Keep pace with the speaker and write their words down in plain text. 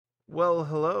Well,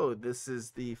 hello, this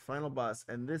is the final boss,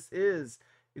 and this is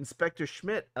Inspector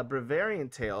Schmidt, a Bavarian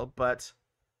Tale, but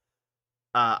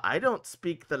I don't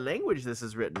speak the language this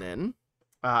is written in.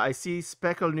 I see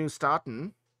Speckle nu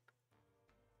starten,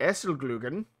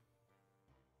 Esselglugen.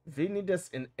 We need this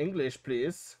in English,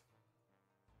 please.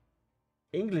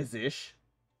 Englisish.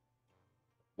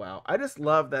 Wow, I just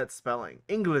love that spelling.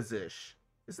 Englisish.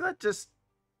 Isn't that just...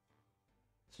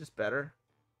 It's just better?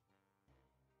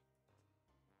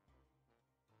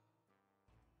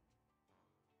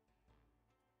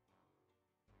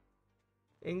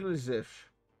 Englisish.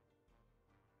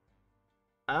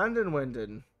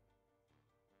 Andenwenden.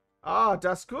 Ah,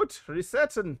 das gut.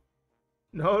 Resetten.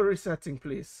 No resetting,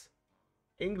 please.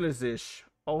 Englisish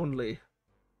only.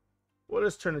 We'll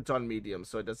just turn it on medium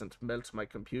so it doesn't melt my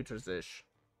computer's-ish.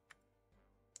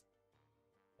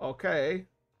 Okay.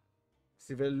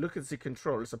 Sie will look at the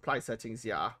controls. Apply settings,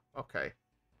 yeah. Okay.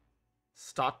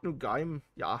 Start new game,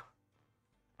 yeah.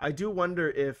 I do wonder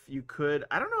if you could...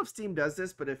 I don't know if Steam does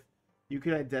this, but if you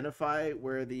can identify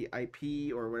where the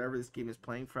IP or whatever this game is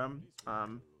playing from.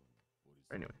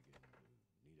 Anyway.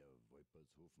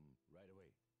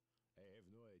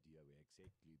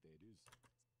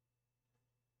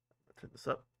 Turn this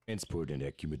up. Transport and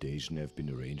accommodation have been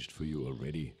arranged for you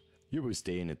already. You will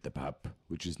stay in at the pub,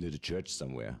 which is near the church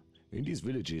somewhere. In these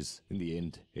villages, in the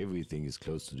end, everything is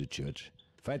close to the church.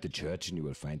 Find the church and you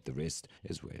will find the rest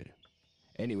as well.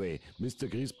 Anyway, Mr.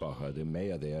 Griesbacher, the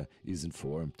mayor there, is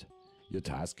informed. Your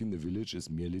task in the village is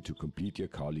merely to complete your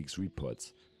colleagues'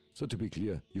 reports. So to be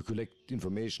clear, you collect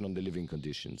information on the living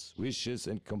conditions, wishes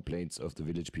and complaints of the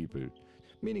village people.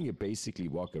 Meaning you basically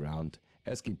walk around,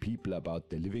 asking people about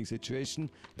their living situation,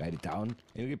 write it down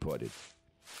and report it.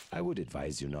 I would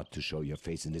advise you not to show your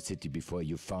face in the city before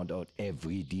you found out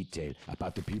every detail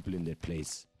about the people in that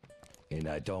place. And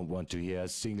I don't want to hear a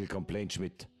single complaint,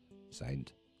 Schmidt.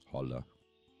 Signed, Holler.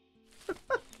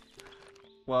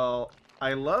 Well,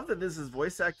 I love that this is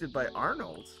voice acted by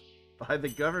Arnold, by the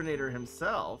Governor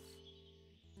himself.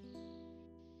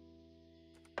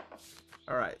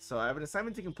 Alright, so I have an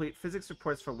assignment to complete. Physics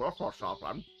reports for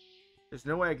Wolfschaftland. There's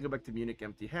no way I can go back to Munich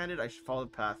empty-handed. I should follow the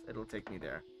path. It'll take me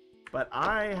there. But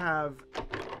I have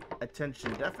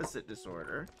attention deficit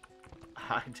disorder.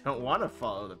 I don't want to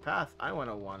follow the path. I want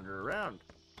to wander around.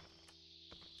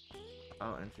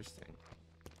 Oh, interesting.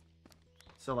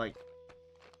 So, like,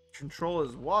 control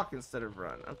is walk instead of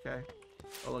run. Okay.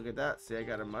 Oh, look at that. See, I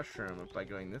got a mushroom by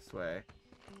going this way.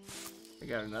 I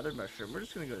got another mushroom. We're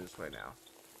just going to go this way now.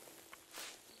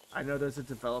 I know there's a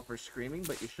developer screaming,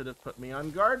 but you should have put me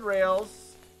on guardrails.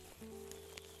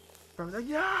 From the...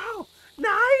 No! 9!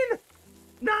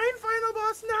 9, final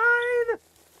boss, 9!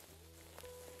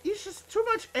 It's just too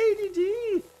much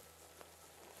ADD.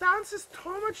 Dance is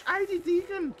too much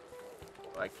ADD.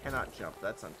 Oh, I cannot jump.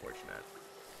 That's unfortunate.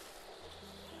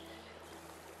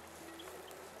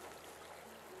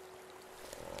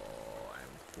 Oh,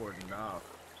 I'm bored enough.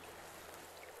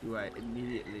 Do I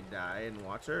immediately die in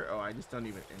water? Oh, I just don't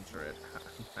even enter it.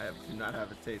 I do not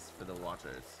have a taste for the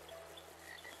waters.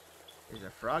 There's a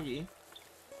froggy.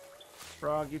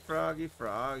 Froggy, froggy,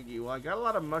 froggy. Well, I got a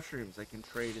lot of mushrooms I can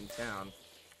trade in town.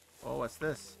 Oh, what's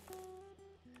this?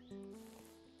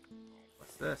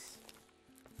 What's this?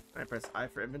 Can I press I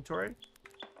for inventory?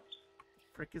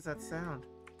 Frick is that sound?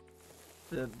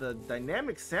 The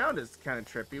dynamic sound is kind of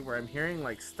trippy, where I'm hearing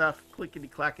like stuff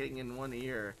clickety-clacking in one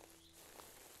ear.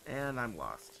 And I'm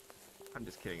lost. I'm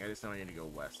just kidding. I just know I need to go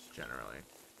west, generally.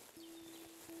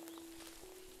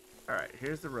 Alright,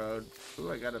 here's the road.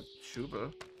 Ooh, I got a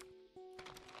Schubel.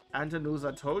 And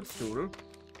a Toadstool.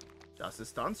 Das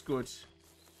ist ganz gut.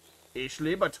 Ich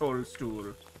liebe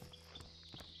Toadstool.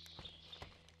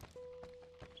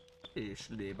 Ich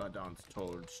liebe das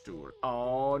Toadstool.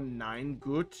 Oh, nein,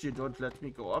 gut. You don't let me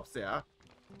go up there.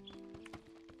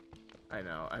 I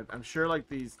know. I'm sure, like,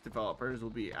 these developers will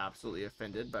be absolutely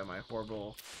offended by my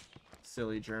horrible,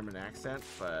 silly German accent,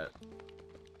 but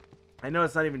I know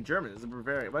it's not even German. It's a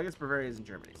Bavarian. Well, I guess Bavaria is in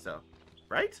Germany, so...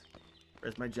 Right? Or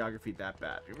is my geography that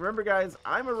bad? Remember, guys,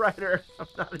 I'm a writer. I'm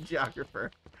not a geographer.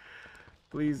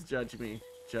 Please judge me.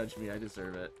 Judge me. I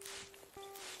deserve it.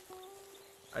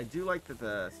 I do like that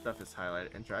the stuff is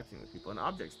highlighted, interacting with people and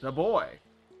objects. The boy!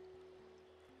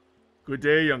 Good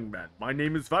day, young man. My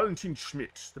name is Valentin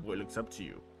Schmidt. The boy looks up to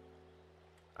you.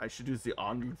 I should use the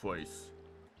Arnold voice.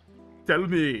 Tell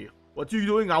me, what are you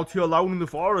doing out here alone in the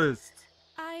forest?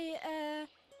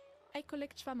 I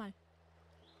collect Schwammerl.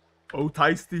 Oh,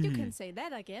 tasty. You can say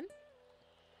that again.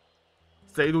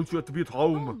 Say, don't you have to be at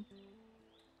home? Home.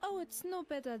 Oh, it's no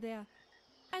better there.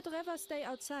 I'd rather stay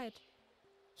outside.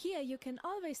 Here you can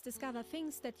always discover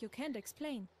things that you can't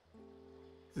explain.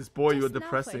 This boy, you're Just now, for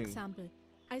depressing. example,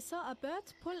 I saw a bird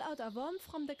pull out a worm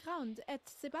from the ground at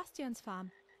Sebastian's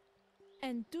farm.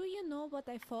 And do you know what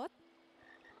I thought?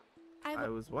 I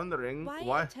was wondering why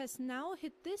why. it has now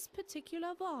hit this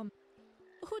particular worm.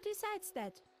 Who decides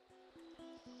that?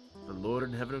 The Lord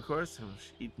in heaven, of course, and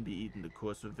eaten be eaten the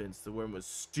course of events. The worm was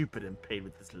stupid and paid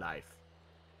with his life.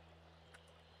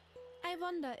 I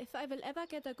wonder if I will ever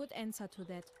get a good answer to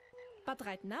that. But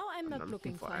right now I'm not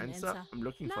looking for an answer. answer. I'm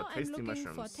looking Now for tasty I'm looking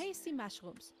mushrooms. for tasty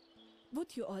mushrooms.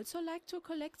 Would you also like to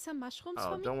collect some mushrooms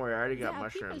Oh, for me? don't worry, I already got There are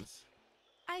people- mushrooms.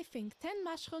 I think 10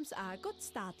 mushrooms are a good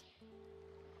start.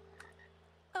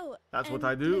 Oh, That's what and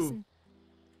I do. Listen,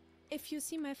 if you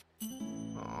see my...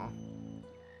 Aw.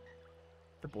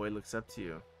 The boy looks up to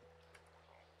you.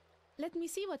 Let me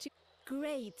see what you...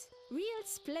 Great. Real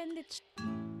splendid...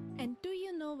 And do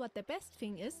you know what the best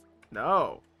thing is?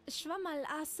 No. Schwammerl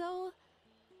are so...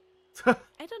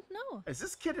 I don't know. Is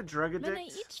this kid a drug When I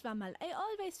addict? eat Schwammerl, I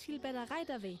always feel better right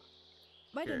away.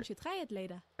 Why Here. don't you try it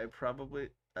later?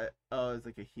 Oh, it's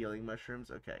like a healing mushrooms.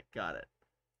 Okay, got it.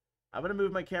 I'm gonna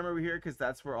move my camera over here because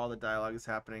that's where all the dialogue is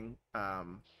happening.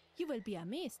 You will be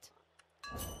amazed.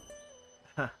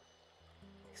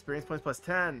 Experience points plus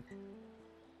 10.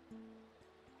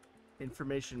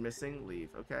 Information missing. Leave.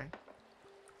 Okay.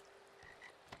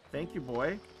 Thank you,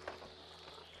 boy.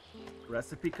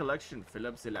 Recipe collection. Fill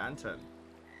up the lantern.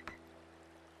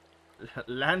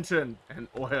 Lantern and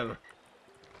oil.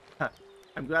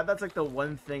 I'm glad that's like the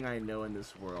one thing I know in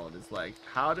this world is like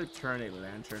how to turn a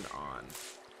lantern on.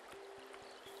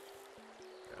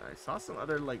 I saw some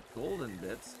other like golden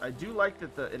bits. I do like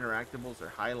that the interactables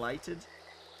are highlighted.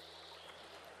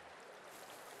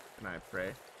 Can I pray?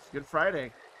 It's Good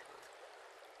Friday.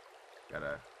 I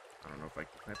don't know if can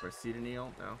I proceed to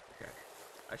kneel? No? Okay.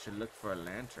 I should look for a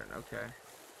lantern. Okay.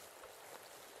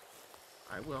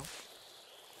 I will.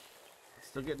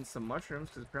 Still getting some mushrooms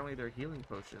because apparently they're healing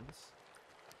potions.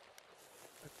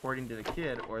 According to the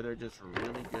kid, or they're just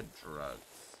really good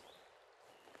drugs.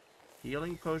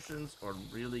 Healing potions or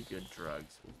really good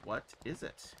drugs? What is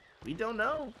it? We don't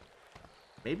know.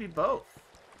 Maybe both.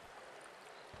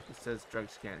 It says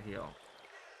drugs can't heal.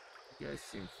 You guys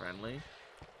seem friendly.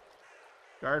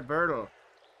 Guard Bertle.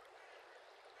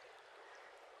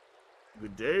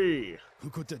 Good day. Who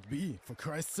could that be? For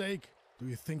Christ's sake, do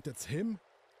you think that's him?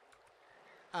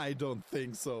 I don't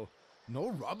think so. No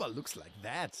robber looks like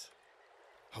that.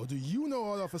 How do you know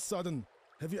all of a sudden?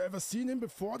 Have you ever seen him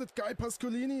before, that guy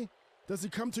Pascolini? Does he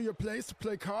come to your place to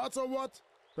play cards or what?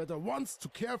 Better once too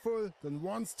careful than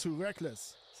once too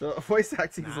reckless. So voice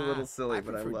acting is a Nah, little silly, I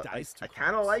but I prefer dice to kind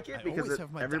of cards. like it I because always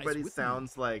have my dice everybody with me.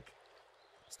 sounds like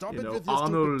Stop You it know, with your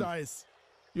Arnold. stupid dice.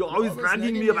 you're You're always always ranting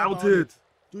nagging me me about about it. it.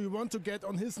 Do you want to get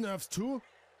on his nerves too?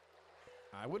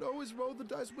 I would always roll the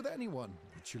dice with anyone.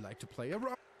 Would you like to play a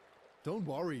round? Don't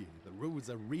worry, the rules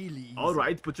are really easy. All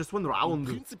right, but just one In round.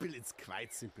 principle, it's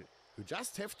quite simple. You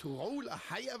just have to roll a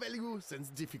higher value than the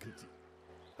difficulty.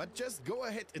 But just go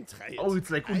ahead and try it. Oh,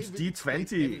 it's like I on will explain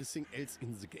D20. everything else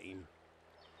in the game.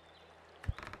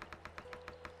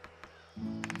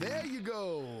 There you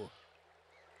go.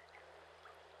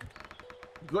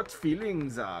 Gut feeling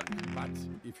sagen. But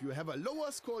if you have a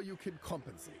lower score, you can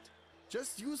compensate.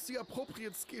 Just use the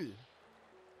appropriate skill.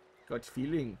 Gut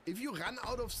feeling. If you run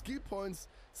out of skill points,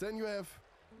 then you have,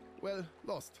 well,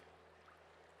 lost.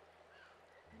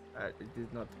 It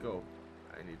did not go.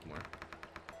 I need more.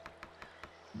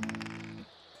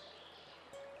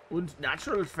 Und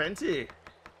Natural 20.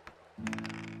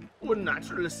 Und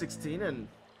Natural 16.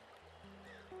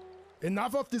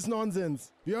 Enough of this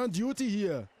nonsense. We're on duty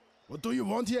here. What do you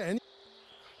want here any?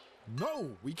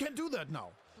 No, we can't do that now.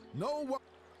 No one.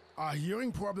 Are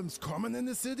hearing problems common in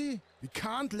the city? We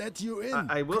can't let you in.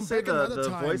 I will Come say back the another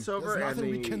time. voiceover There's nothing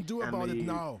and we can do and about it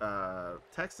now.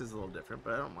 text is a little different,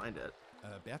 but I don't mind it.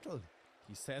 Bertel,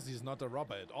 he says he's not a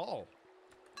robber at all.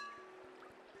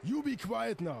 You be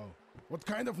quiet now. What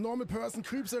kind of normal person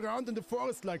creeps around in the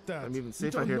forest like that? I'm even We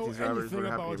safe don't out here know if these robbers anything would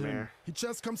happen about to me. him. He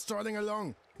just comes strolling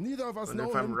along. Neither of us Wonder know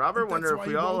if him. I'm a robber, and that's wonder why if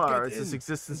we he all won't are. get Is this in.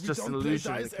 existence And we just an don't play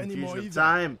illusion in the dice confusion anymore of either.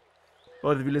 time?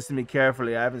 Both of you listen to me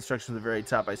carefully. I have instructions at the very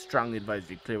top. I strongly advise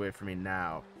you clear away from me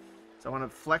now. So I want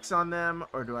to flex on them,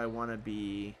 or do I want to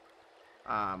be,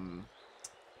 what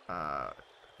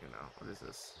is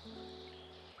this?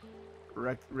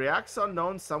 Reacts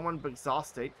unknown, someone bizarre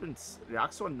statements.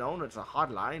 Reacts unknown, it's a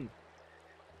hard line.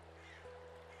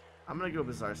 I'm gonna go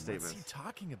bizarre What's he statements.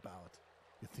 talking about?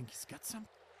 You think he's got some?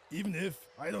 Even if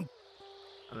I don't.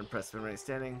 Unimpressed, been ready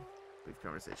standing. Brief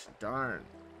conversation. Darn.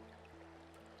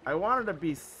 I wanted to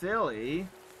be silly.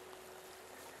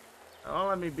 Oh,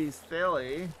 let me be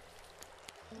silly.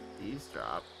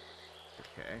 Eavesdrop.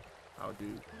 Okay.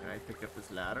 Can I pick up this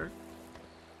ladder?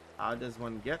 How does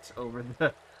one get over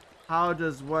the... How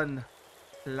does one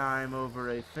climb over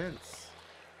a fence?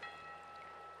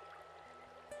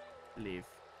 Leave.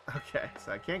 Okay,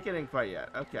 so I can't get in quite yet.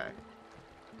 Okay.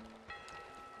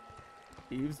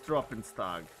 Eavesdropping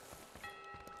stog.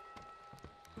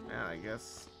 Yeah, I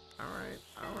guess. Alright,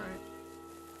 alright.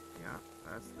 Yeah,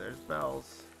 there's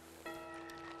bells.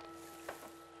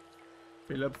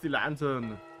 Fill up the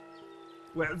lantern.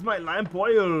 Where's my lamp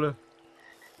oil?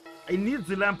 I need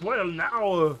the lamp oil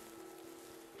now.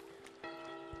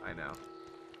 I know.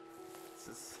 It's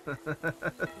just,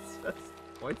 it's just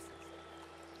pointless.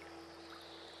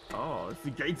 Oh,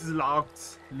 the gate is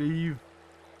locked. Leave.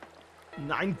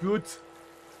 Nein, good.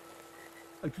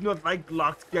 I do not like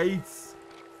locked gates.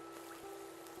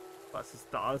 Was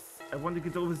ist das? I want to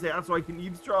get over there so I can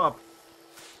eavesdrop.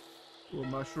 Oh,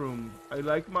 mushroom. I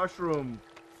like mushroom.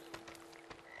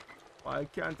 Why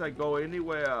can't I go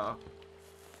anywhere?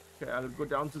 Okay, I'll go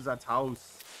down to that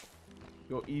house.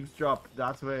 Go eavesdrop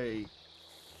that way.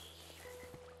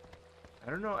 I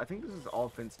don't know. I think this is all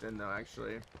fenced in though,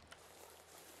 actually.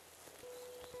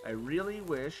 I really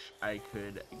wish I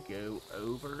could go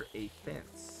over a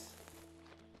fence.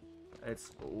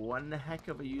 It's one heck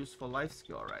of a useful life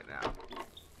skill right now.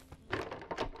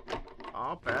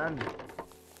 Open.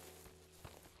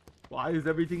 Why is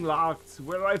everything locked?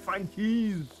 Where do I find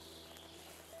keys?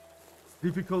 It's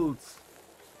difficult.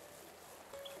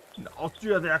 In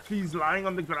Austria, there are keys lying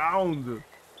on the ground.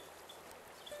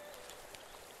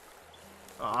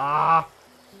 Ah!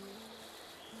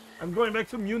 I'm going back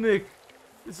to Munich.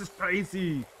 This is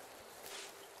crazy.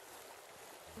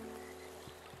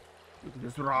 Look at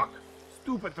this rock.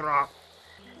 Stupid rock.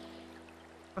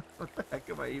 What the heck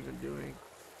am I even doing?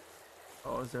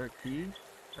 Oh, is there a key?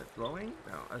 Is that glowing?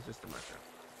 No, that's just a mushroom.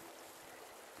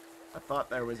 I thought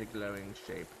there was a glowing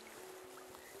shape.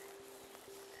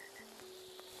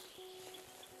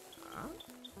 Huh?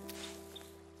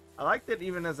 I like that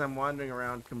even as I'm wandering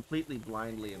around completely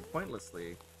blindly and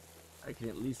pointlessly, I can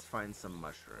at least find some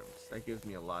mushrooms. That gives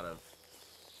me a lot of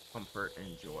comfort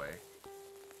and joy.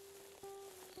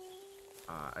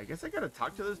 I guess I gotta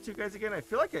talk to those two guys again. I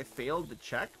feel like I failed to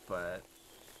check, but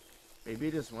maybe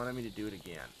he just wanted me to do it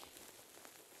again.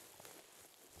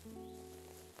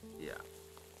 Yeah,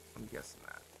 I'm guessing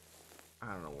that.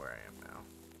 I don't know where I am now.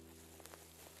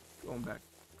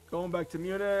 Going back to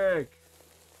Munich.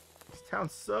 This town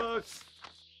sucks.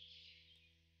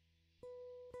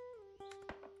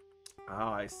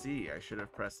 Oh, I see. I should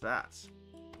have pressed that.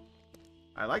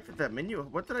 I like that menu.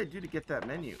 What did I do to get that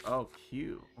menu? Oh,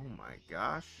 Q. Oh my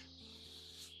gosh.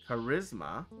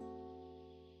 Charisma.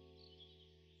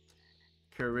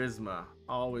 Charisma.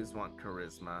 Always want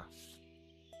charisma.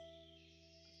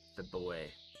 The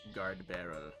boy. Guard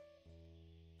barrel.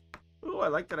 Ooh, I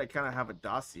like that I kind of have a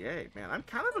dossier. Man, I'm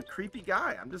kind of a creepy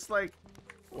guy. I'm just like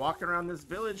walking around this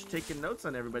village taking notes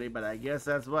on everybody, but I guess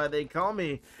that's why they call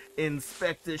me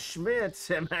Inspector Schmidt.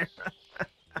 Am I right?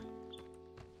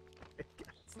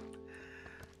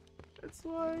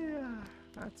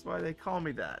 That's why they call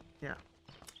me that. Yeah.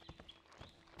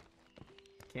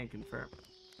 Can't confirm.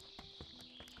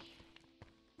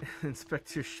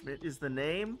 Inspector Schmidt is the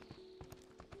name?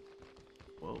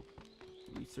 Whoa.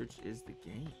 Research is the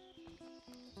game.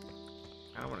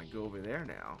 I don't want to go over there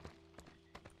now.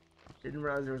 Didn't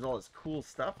realize there was all this cool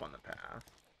stuff on the path.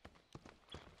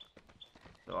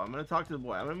 So I'm gonna talk to the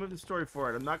boy. I'm gonna move the story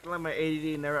forward. I'm not gonna let my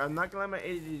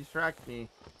ADD distract me.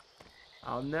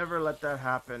 I'll never let that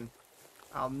happen.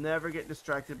 I'll never get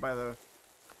distracted by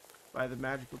the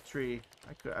magical tree.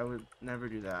 I would never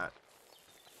do that.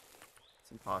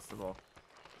 It's impossible.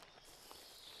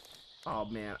 Oh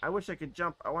man, I wish I could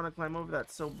jump. I want to climb over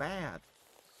that so bad.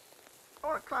 I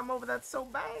want to climb over that so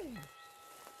bad.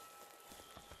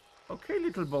 Okay,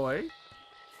 little boy.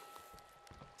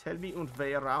 Tell me und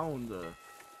way around.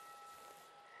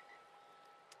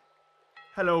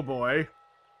 Hello, boy.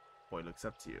 Boy looks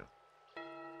up to you.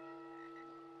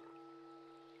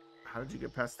 How did you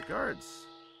get past the guards?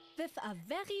 With a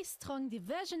very strong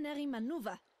diversionary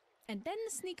maneuver, and then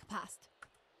sneak past.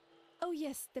 Oh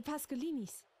yes, the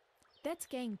Pascolinis. That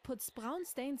gang puts brown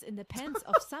stains in the pants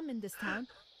of some in this town.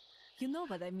 You know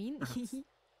what I mean.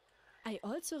 I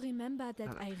also remember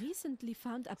that I recently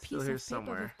found a piece of paper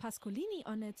somewhere with Pascolini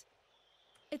on it.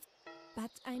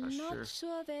 But I'm not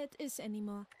sure where it is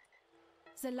anymore.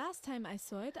 The last time I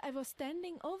saw it, I was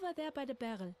standing over there by the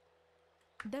barrel.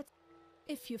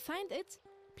 If you find it,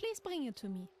 please bring it to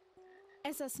me.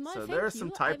 As a small thank you, there are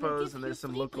some typos and you there's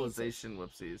some 3 localization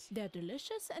pieces. whoopsies. They're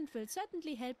delicious and will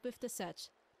certainly help with the search.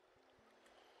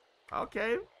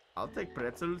 Okay. I'll take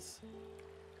pretzels.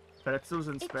 Pretzels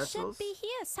and It should pretzels. be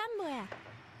here somewhere.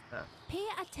 Ah. Pay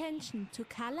attention to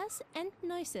colors and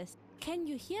noises. Can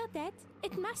you hear that?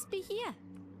 It must be here.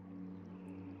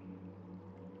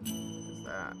 What is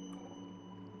that?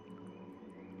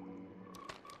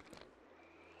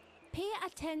 Pay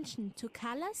attention to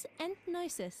colors and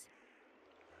noises.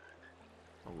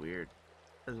 Oh, weird.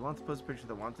 There's one supposed to picture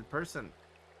the wanted person.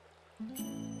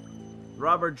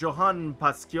 Robert Johann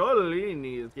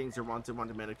Pasqualini. The gangster wanted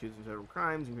men accused of several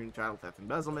crimes, including child theft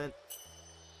and embezzlement.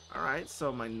 Alright,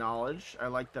 so my knowledge. I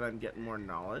like that I'm getting more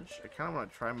knowledge. I kind of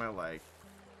want to try my, like,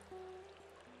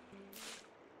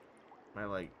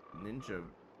 ninja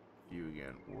view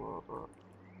again. Whoa.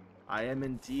 I am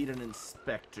indeed an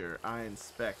inspector. I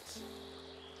inspect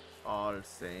all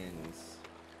things.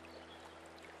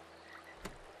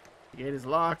 The gate is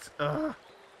locked. Ugh.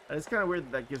 It's kind of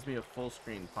weird that gives me a full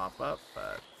screen pop-up,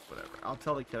 but whatever. I'll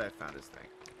tell the kid I found his thing.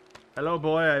 Hello,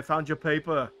 boy. I found your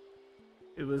paper.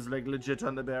 It was, like, legit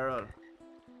on the barrel.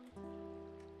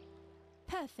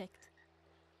 Perfect.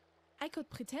 I could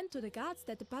pretend to the guards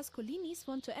that the Pascolinis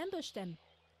want to ambush them.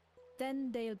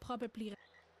 Then they'll probably...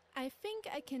 I think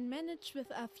I can manage with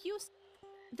a few...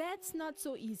 That's not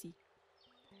so easy.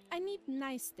 I need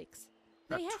nice sticks.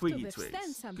 They have to Twiggy withstand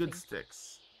twigs. something. Good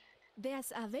sticks.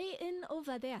 There's a way in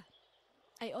over there.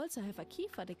 I also have a key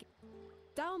for the gate.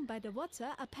 Down by the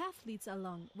water, a path leads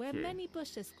along, where Okay. many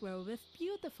bushes grow with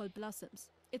beautiful blossoms.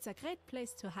 It's a great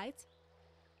place to hide.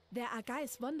 There are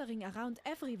guys wandering around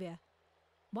everywhere.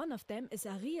 One of them is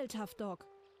a real tough dog.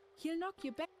 He'll knock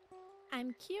you back.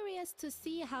 I'm curious to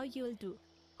see how you'll do.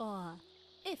 Or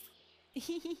if.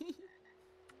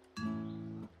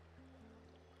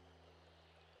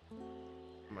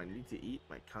 I need to eat.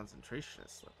 My concentration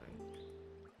is slipping.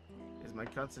 Is my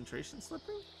concentration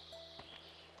slipping?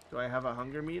 Do I have a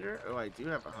hunger meter? Oh, I do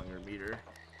have a hunger meter.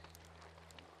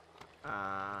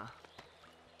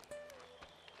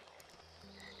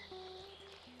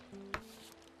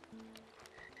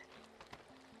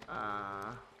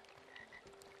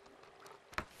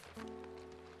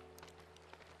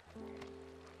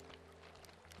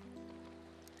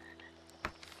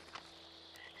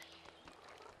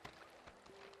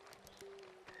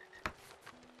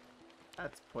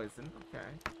 That's poison.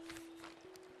 Okay.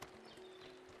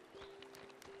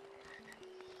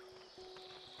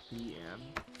 PM.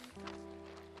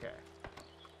 Okay.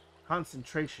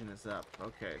 Concentration is up.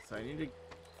 Okay, so I need to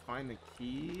find the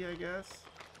key, I guess.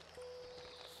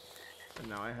 And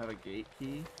now I have a gate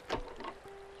key.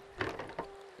 Okay,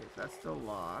 that's still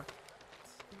locked.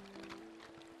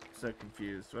 I'm so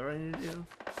confused. What do I need to do?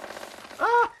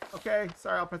 Ah! Okay,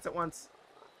 sorry, I'll press it once.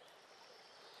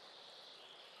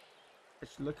 I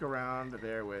should look around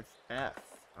there with F.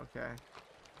 Okay.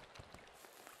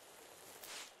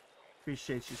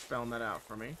 Appreciate you spelling that out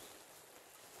for me.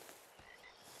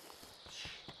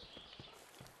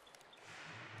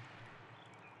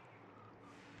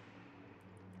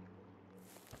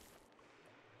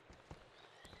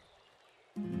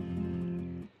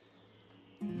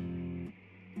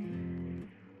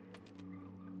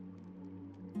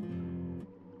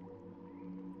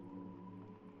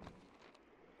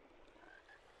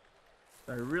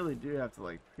 I really do have to,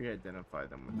 like, pre-identify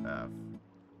them with F.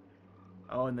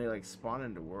 Oh, and they, like, spawn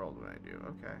into world when I do.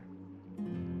 Okay.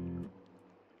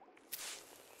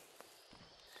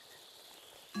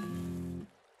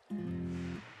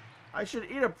 I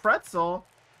should eat a pretzel.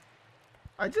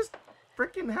 I just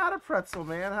freaking had a pretzel,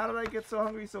 man. How did I get so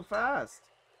hungry so fast?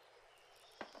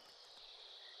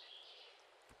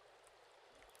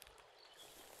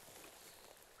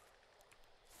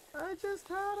 I just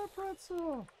had a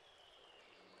pretzel.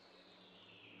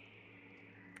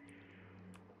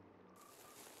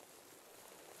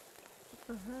 What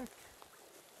the heck?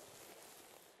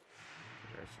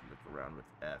 Maybe I should look around with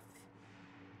F.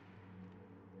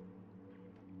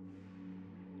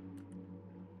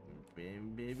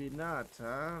 Maybe not,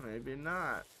 huh? Maybe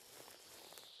not.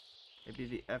 Maybe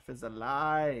the F is a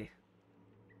lie.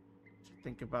 Did you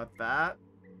think about that?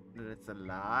 That it's a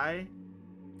lie?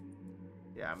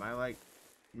 Yeah, my, like,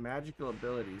 magical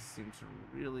abilities seem to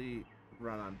really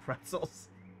run on pretzels.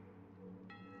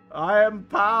 I am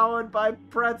powered by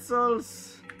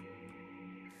pretzels!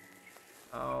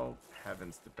 Oh,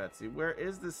 heavens to Betsy. Where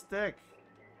is the stick?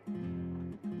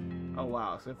 Oh,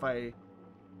 wow. So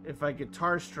if I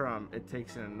guitar strum, it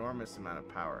takes an enormous amount of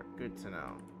power. Good to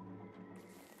know.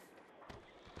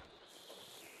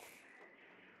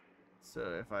 So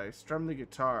if I strum the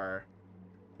guitar,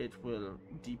 it will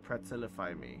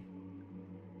de-pretzelify me.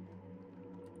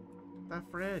 That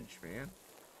fridge, man.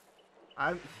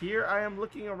 I am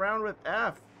looking around with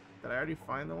F. Did I already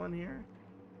find the one here?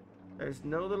 There's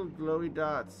no little glowy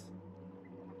dots.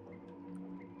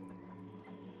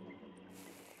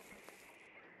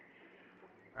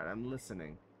 Alright, I'm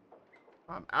listening.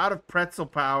 I'm out of pretzel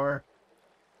power.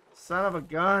 Son of a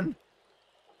gun.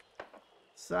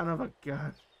 Son of a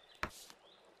gun.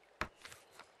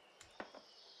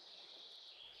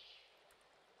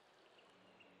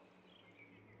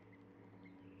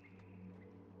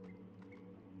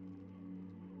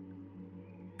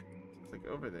 It's like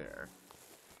over there.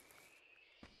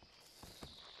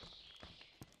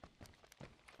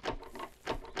 I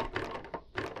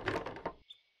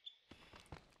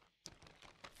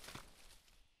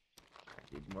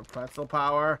need more pretzel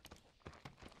power.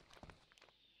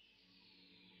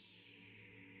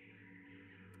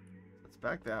 It's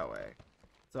back that way.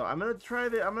 So I'm gonna try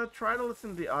to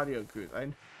listen to the audio clues.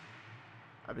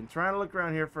 I've been trying to look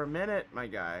around here for a minute, my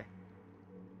guy.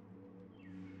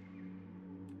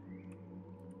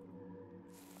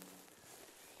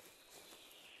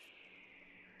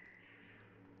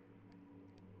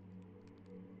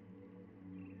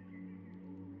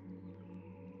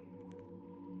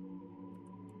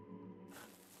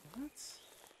 What?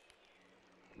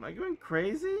 Am I going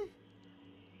crazy?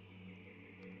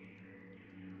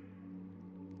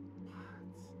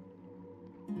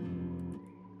 What?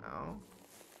 No.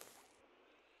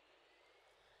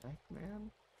 Heck,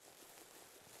 man.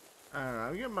 I don't know.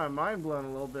 I'm getting my mind blown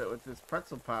a little bit with this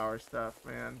pretzel power stuff,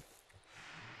 man.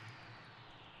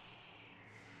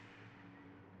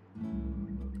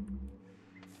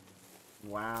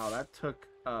 Wow, that took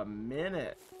a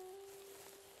minute.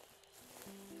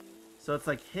 So it's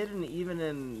like hidden even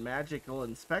in magical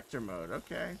inspector mode.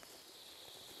 Okay.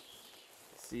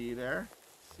 See you there.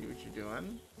 See what you're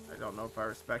doing. I don't know if I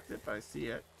respect it, but I see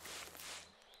it.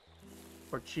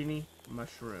 Porcini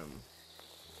mushroom.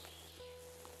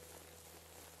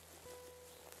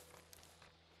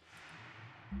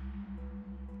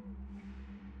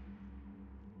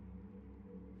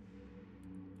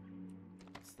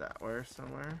 Is that where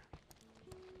somewhere?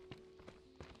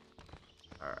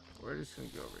 Alright, we're just gonna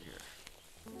go over here.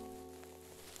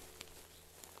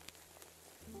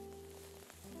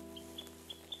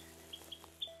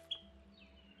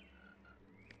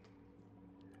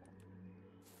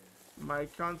 My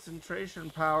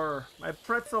concentration power, my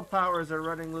pretzel powers are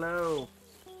running low.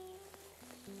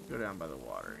 Go down by the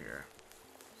water here.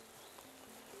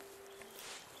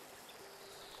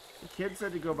 The kid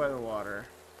said to go by the water.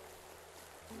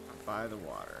 By the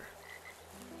water.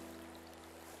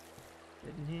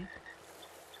 Didn't he?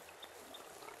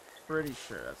 Pretty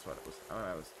sure that's what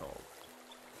I was told.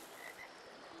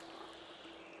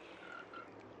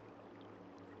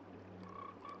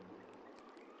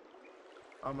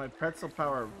 Oh, my pretzel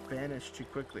power vanished too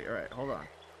quickly. Alright, hold on.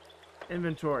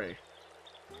 Inventory.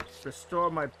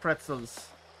 Restore my pretzels.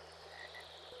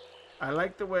 I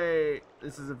like the way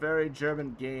this is a very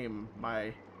German game.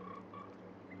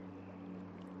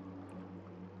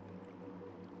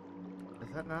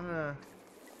 Is that not a...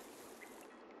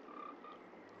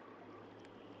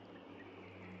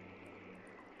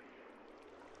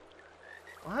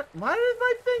 What? Why did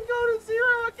my thing go to 0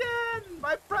 again?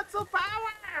 My pretzel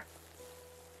power!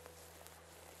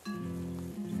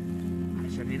 I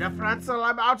should need a pretzel.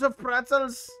 I'm out of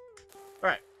pretzels.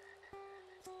 Alright.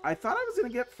 I thought I was going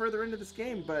to get further into this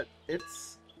game, but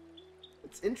its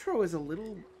intro is a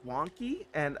little wonky,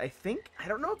 and I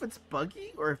don't know if it's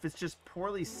buggy or if it's just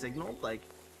poorly signaled. Like,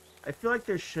 I feel like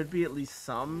there should be at least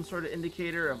some sort of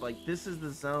indicator of, like, this is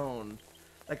the zone.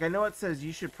 Like, I know it says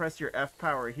you should press your F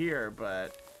power here,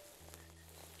 but...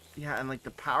 Yeah, and, like,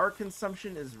 the power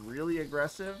consumption is really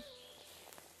aggressive.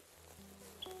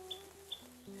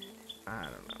 I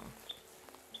don't know.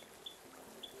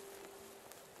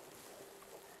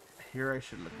 Here I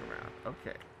should look around.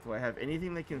 Okay. Do I have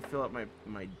anything that can fill up my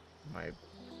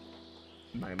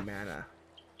mana?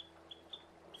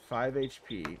 5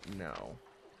 HP. No.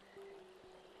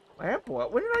 Lamp oil?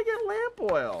 When did I get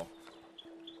lamp oil?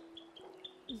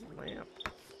 Lamp.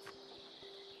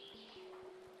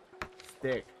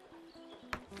 Stick.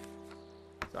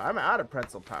 So I'm out of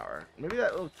pretzel power. Maybe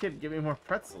that little kid give me more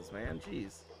pretzels, man.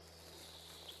 Jeez.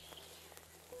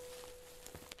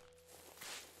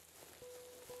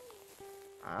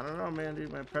 I don't know, man,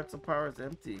 dude. My pretzel power is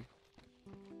empty.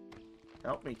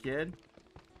 Help me, kid.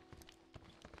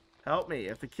 Help me.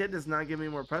 If the kid does not give me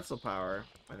more pretzel power,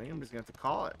 I think I'm just going to have to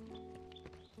call it.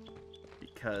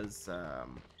 Because,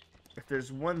 if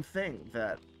there's one thing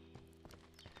that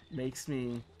makes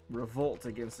me revolt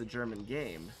against the German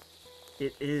game,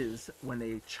 it is when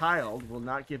a child will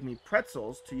not give me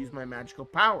pretzels to use my magical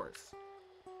powers.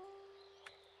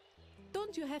 Don't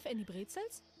Don't you have any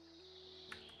pretzels?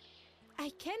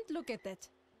 I can't look at that.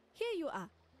 Here you are.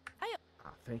 Oh,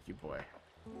 thank you, boy.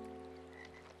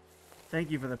 Thank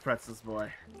you for the pretzels,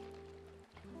 boy.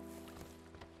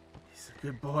 He's a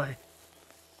good boy.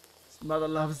 His mother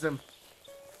loves him.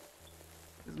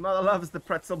 His mother loves the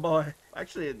pretzel boy.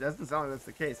 Actually, it doesn't sound like that's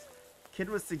the case. Kid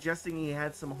was suggesting he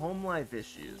had some home life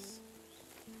issues.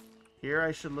 Here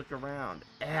I should look around.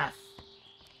 F.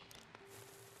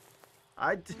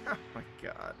 Oh my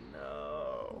god,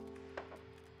 no.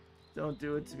 Don't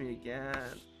do it to me again.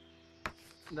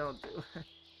 Don't do it.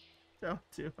 Don't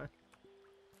do it.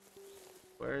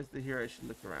 Where is the here I should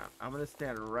look around? I'm gonna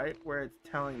stand right where it's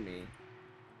telling me.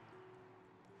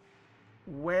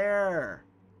 Where?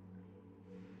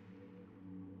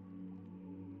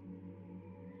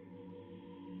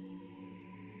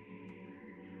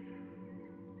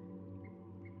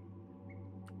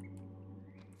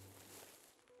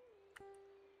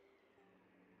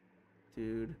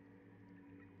 Dude.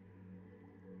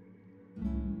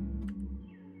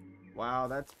 Wow,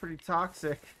 that's pretty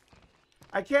toxic.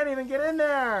 I can't even get in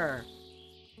there!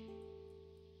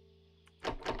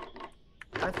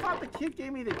 I thought the kid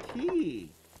gave me the key.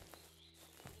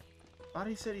 Thought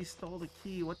he said he stole the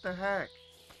key. What the heck?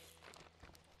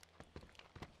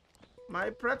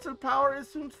 My pretzel power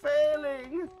is soon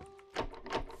failing.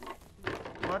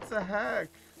 What the heck?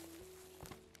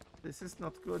 This is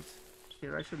not good.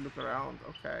 Here I should look around.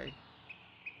 Okay.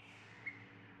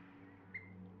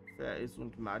 There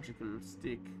isn't magical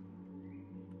stick.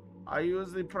 I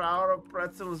use the power of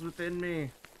pretzels within me.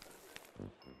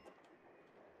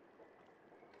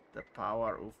 The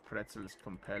power of pretzels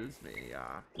compels me,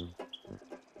 yeah.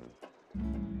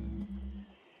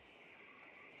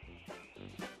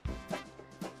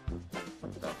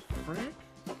 What the frick?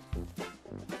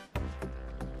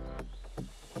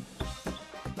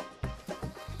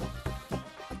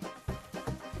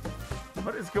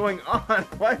 What is going on?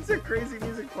 Why is there crazy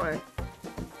music playing?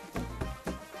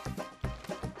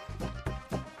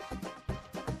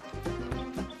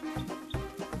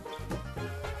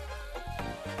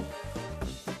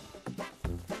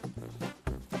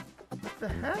 What the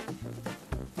heck?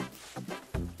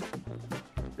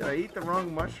 Did I eat the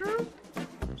wrong mushroom?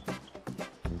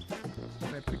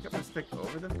 Can I pick up the stick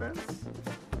over the fence?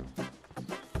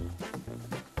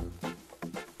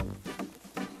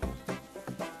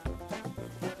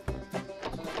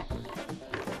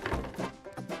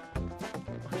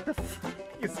 What the fuck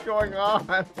is going on?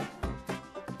 This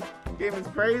game is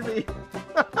crazy.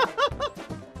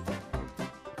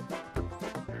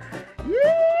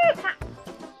 Yeah!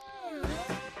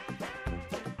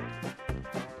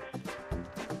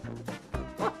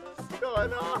 What's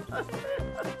going on?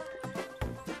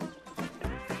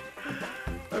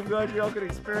 I'm glad you all could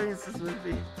experience this with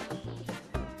me.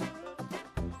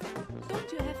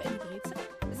 Don't you have any pretzel?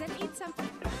 Then eat some.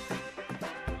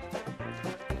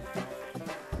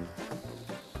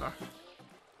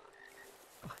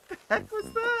 What the heck was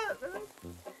that?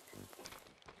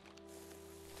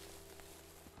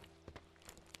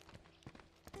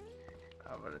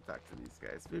 I'm gonna talk to these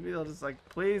guys. Maybe they'll just like,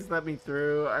 please let me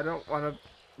through. I don't want to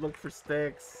look for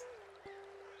sticks.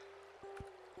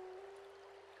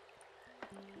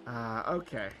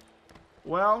 Okay.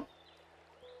 Well,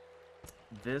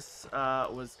 this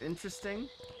was interesting.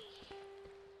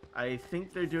 I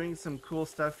think they're doing some cool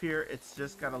stuff here. It's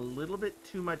just got a little bit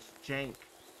too much jank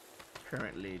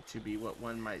currently to be what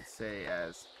one might say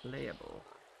as playable.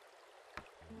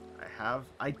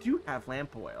 I do have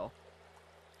lamp oil.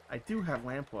 I do have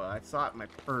lamp oil. I saw it in my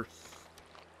purse.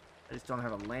 I just don't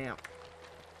have a lamp.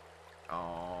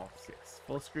 Oh, it's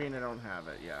full screen. I don't have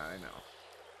it. Yeah, I know.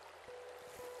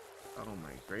 Oh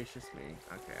my gracious me.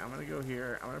 Okay, I'm gonna go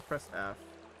here. I'm gonna press F.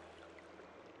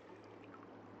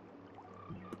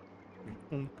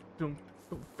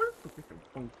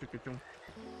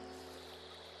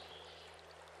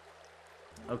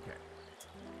 Okay.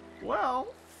 Well,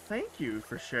 thank you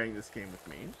for sharing this game with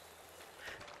me.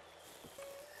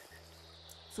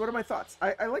 So what are my thoughts?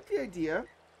 I like the idea.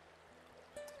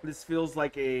 This feels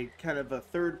like a kind of a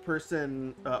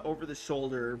third-person,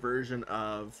 over-the-shoulder version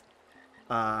of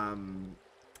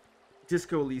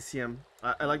Disco Elysium.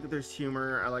 I like that there's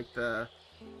humor. I like the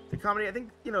comedy. I think,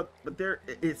 you know, but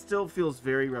it still feels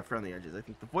very rough around the edges. I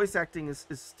think the voice acting is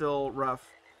still rough.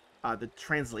 The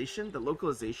translation, the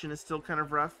localization is still kind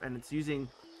of rough, and it's using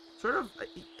sort of,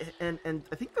 and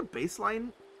I think the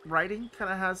baseline writing kind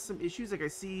of has some issues. Like I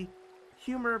see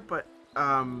humor, but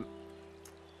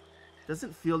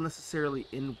doesn't feel necessarily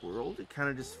in world. It kind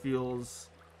of just feels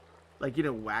like, you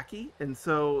know, wacky. And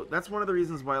so that's one of the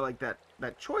reasons why I like that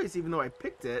choice, even though I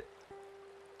picked it.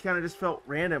 kind of just felt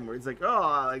random, where it's like,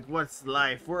 oh, like, what's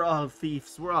life? We're all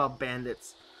thieves. We're all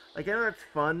bandits. Like, I know that's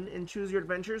fun in Choose Your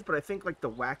Adventures, but I think, like, the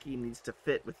wacky needs to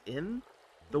fit within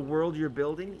the world you're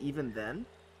building, even then.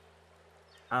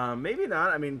 Maybe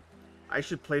not. I mean, I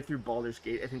should play through Baldur's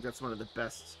Gate. I think that's one of the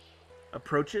best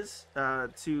approaches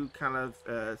to kind of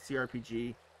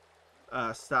CRPG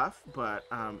stuff, but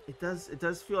it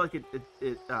does feel like it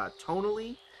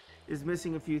tonally is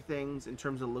missing a few things. In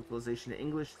terms of localization to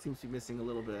English, it seems to be missing a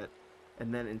little bit,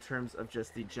 and then in terms of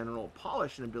just the general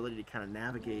polish and ability to kind of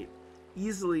navigate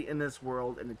easily in this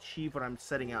world and achieve what I'm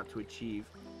setting out to achieve,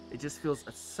 it just feels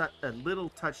a little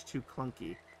touch too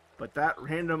clunky. But that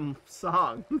random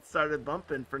song started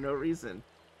bumping for no reason.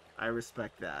 I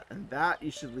respect that, and that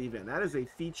you should leave in. That is a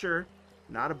feature,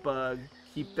 not a bug.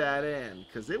 Keep that in,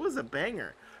 because it was a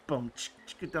banger. Boom,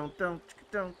 don't,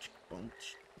 boom.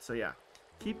 So yeah,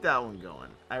 keep that one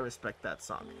going. I respect that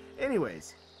song.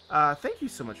 Anyways, thank you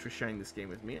so much for sharing this game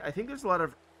with me. I think there's a lot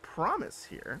of promise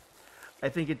here. I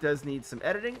think it does need some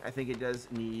editing. I think it does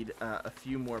need a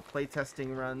few more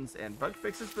playtesting runs and bug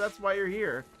fixes, but that's why you're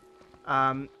here.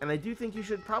 And I do think you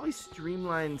should probably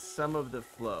streamline some of the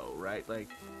flow, right? Like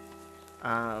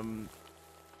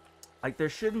there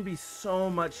shouldn't be so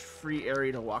much free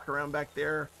area to walk around back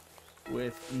there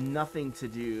with nothing to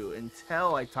do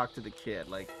until I talk to the kid.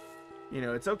 Like, you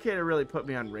know, it's okay to really put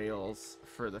me on rails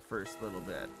for the first little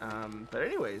bit. But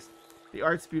anyways, the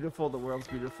art's beautiful, the world's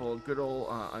beautiful, good old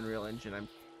Unreal Engine.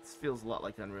 This feels a lot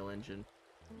like Unreal Engine.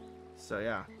 So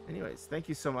yeah, anyways, thank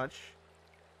you so much,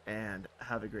 and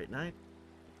have a great night.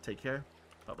 Take care.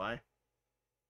 Bye-bye.